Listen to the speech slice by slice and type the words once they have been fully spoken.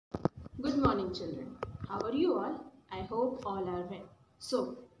morning, children. How are you all? I hope all are well.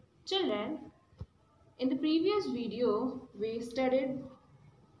 So, children, in the previous video, we studied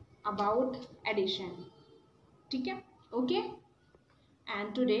about addition. Okay? Okay?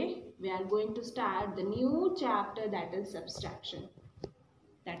 And today, we are going to start the new chapter, that is subtraction.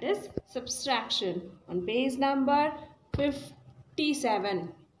 That is subtraction on page number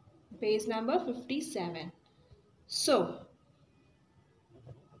 57. Page number 57. So,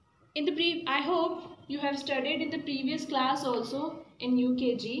 I hope you have studied in the previous class also in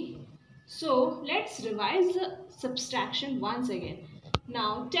UKG. So let's revise the subtraction once again.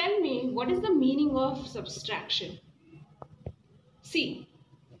 Now tell me, what is the meaning of subtraction? See,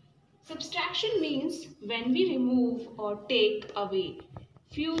 subtraction means when we remove or take away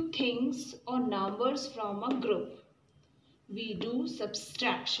few things or numbers from a group, we do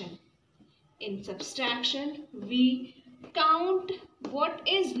subtraction. In subtraction, we count what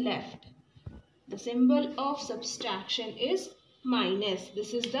is left. The symbol of subtraction is minus.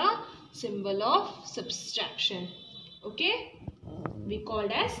 This is the symbol of subtraction. Okay? We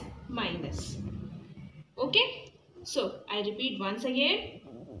called as minus. Okay? So, I repeat once again.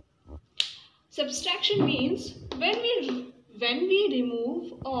 Subtraction means when we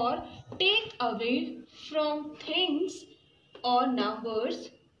remove or take away from things or numbers,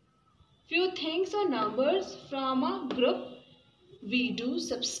 few things or numbers from a group, we do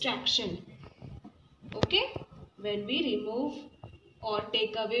subtraction. Okay? When we remove or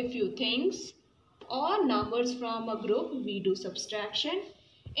take away few things or numbers from a group, we do subtraction.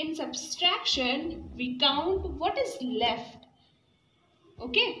 In subtraction, we count what is left.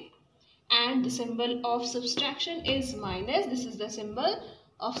 Okay? And the symbol of subtraction is minus. This is the symbol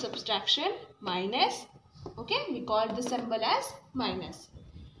of subtraction, minus. Okay? We call the symbol as minus.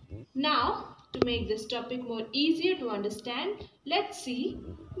 Now, to make this topic more easier to understand, let's see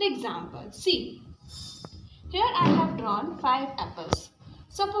the example. See, here I have drawn 5 apples.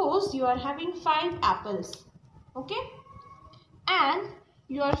 Suppose you are having 5 apples, okay? And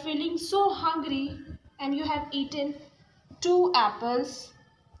you are feeling so hungry and you have eaten 2 apples,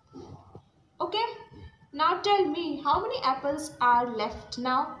 okay? Now tell me, how many apples are left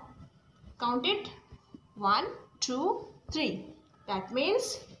now? Count it. 1, 2, 3. That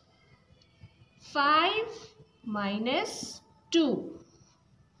means 5 minus 2.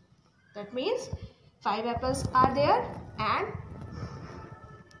 That means 5 apples are there and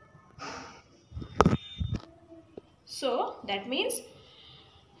so that means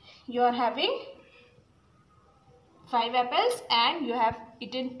you are having 5 apples and you have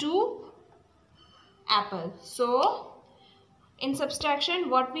eaten 2 apples. So in subtraction,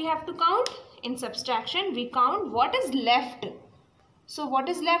 what we have to count? In subtraction, we count what is left. So what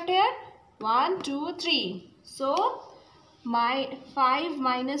is left here? 1, 2, 3. So my 5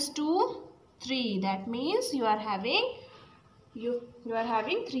 minus 2, 3. That means you are having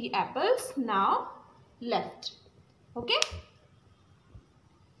 3 apples now left. Okay?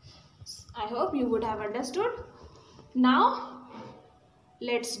 I hope you would have understood. Now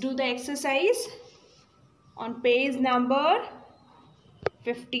let's do the exercise on page number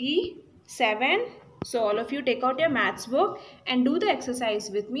 57. So all of you take out your maths book and do the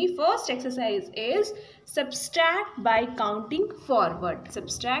exercise with me. First exercise is subtract by counting forward.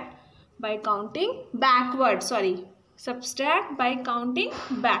 Subtract by counting backward. Subtract by counting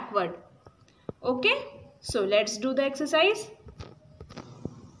backward. Okay? So let's do the exercise.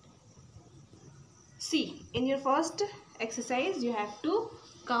 See, in your first exercise you have to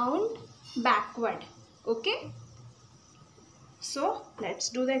count backward. Okay? So let's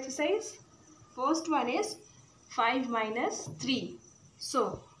do the exercise. First one is 5 minus 3.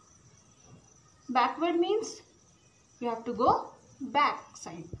 So backward means you have to go back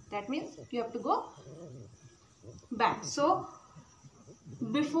side. That means you have to go back. So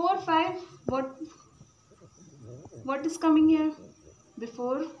before 5, what is coming here?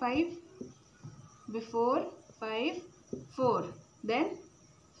 Before 5, 4. Then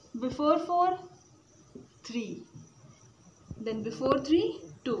before 4, 3. Then before 3,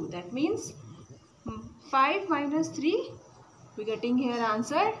 2. That means 5 minus 3, we are getting here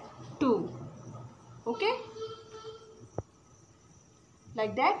answer 2. Okay?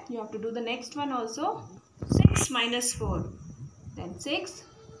 Like that, you have to do the next one also. 6 minus 4. Then 6.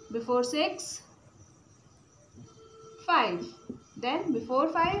 Before 6, 5. Then before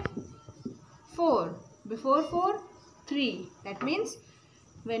 5, 4. Before 4, 3. That means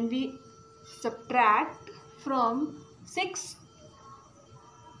when we subtract from 6,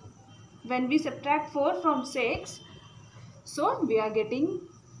 when we subtract 4 from 6, so we are getting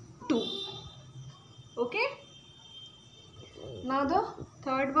 2. Okay? Now the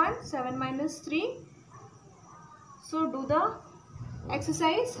Third one, 7 minus 3. So do the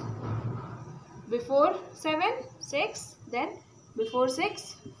exercise. Before 7, 6, then before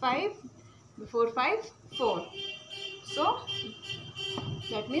 6, 5, before 5, 4. So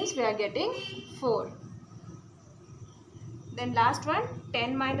that means we are getting 4. Then last one,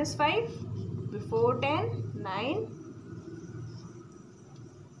 10 minus 5. Before 10, 9.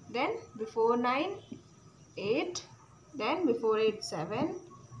 Then before 9, 8. Then before 8, 7.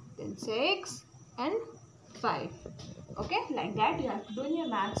 Then 6 and 5. Okay, like that you have to do in your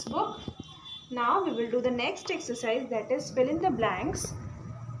maths book. Now we will do the next exercise, that is fill in the blanks.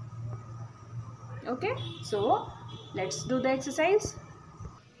 Okay, so let's do the exercise.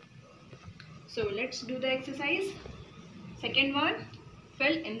 So let's do the exercise. Second one,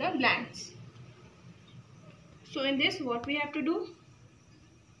 fill in the blanks. So in this, what we have to do?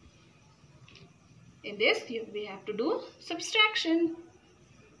 In this, we have to do subtraction.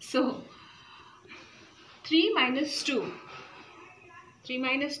 So 3 minus 2. 3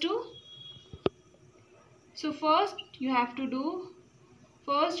 minus 2. So first you have to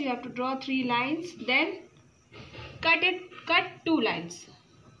draw 3 lines, then cut 2 lines.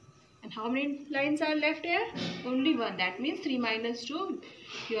 And how many lines are left here? Only 1. That means 3 minus 2,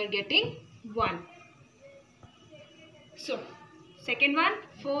 you are getting 1. So second one,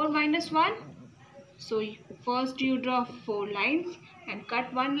 4 minus 1. So first you draw 4 lines and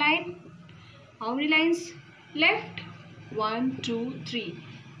cut 1 line. How many lines left? 1, 2, 3.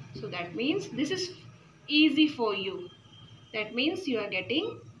 So that means this is easy for you. That means you are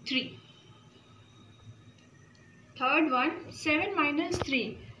getting 3. Third one, 7 minus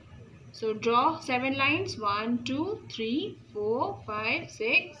 3. So draw 7 lines. 1, 2, 3, 4, 5,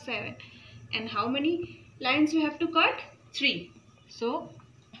 6, 7. And how many lines you have to cut? 3. So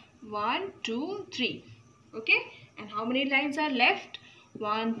 1, 2, 3. Okay. And how many lines are left?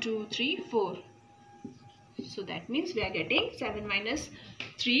 1, 2, 3, 4. So that means we are getting 7 minus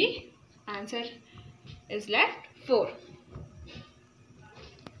 3. Answer is left 4.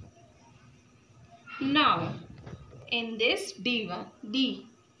 Now in this D,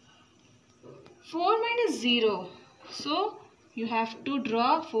 4 minus 0. So you have to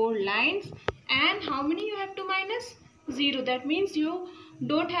draw 4 lines, and how many you have to minus? 0. That means you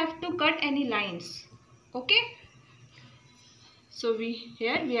don't have to cut any lines. Okay. So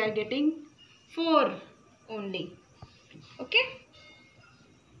here we are getting 4 only. Okay.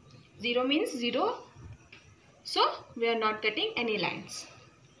 0 means 0. So we are not cutting any lines.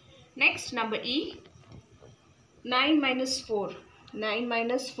 Next, number E. 9 minus 4. 9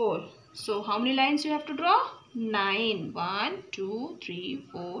 minus 4. So how many lines you have to draw? 9. 1, 2, 3,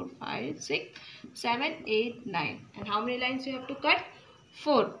 4, 5, 6, 7, 8, 9. And how many lines you have to cut?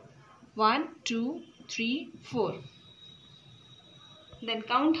 4. 1, 2, 3, 4. Then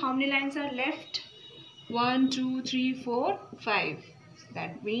count how many lines are left. 1, 2, 3, 4, 5.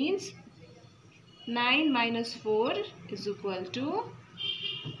 That means 9 minus 4 is equal to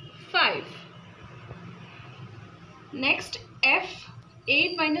 5. Next, F.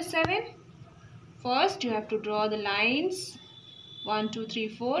 8 minus 7. First you have to draw the lines. 1, 2, 3,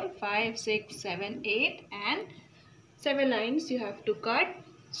 4, 5, 6, 7, 8 and 7 lines you have to cut.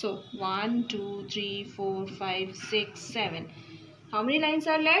 So 1, 2, 3, 4, 5, 6, 7. How many lines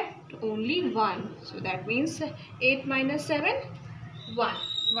are left? Only 1. So that means 8 minus 7, 1.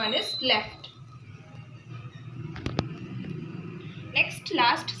 1 is left.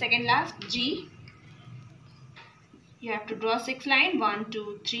 Next, second last, G. You have to draw 6 lines. 1,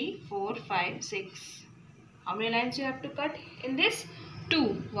 2, 3, 4, 5, 6. How many lines you have to cut in this?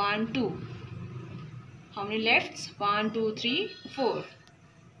 2. 1, 2. How many lefts? 1, 2, 3, 4.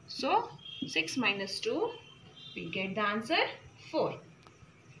 So 6 minus 2, we get the answer 4.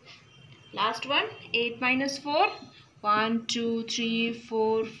 Last one, 8 minus 4. 1, 2, 3,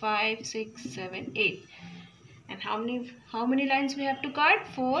 4, 5, 6, 7, 8. And how many lines we have to cut?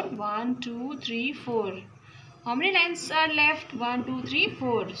 4. 1, 2, 3, 4. How many lines are left? 1, 2, 3,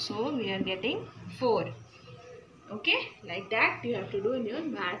 4. So we are getting 4. Okay, like that you have to do in your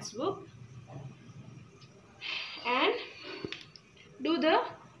maths book. And do the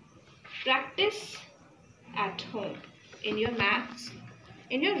practice at home in your maths,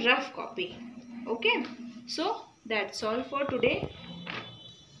 in your rough copy. Okay, so that's all for today.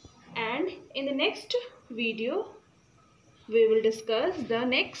 And in the next video, we will discuss the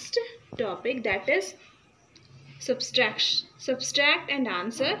next topic, that is subtract and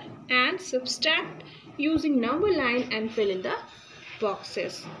answer, and subtract using number line and fill in the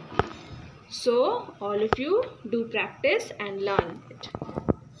boxes. So all of you do practice and learn it.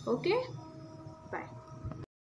 Okay.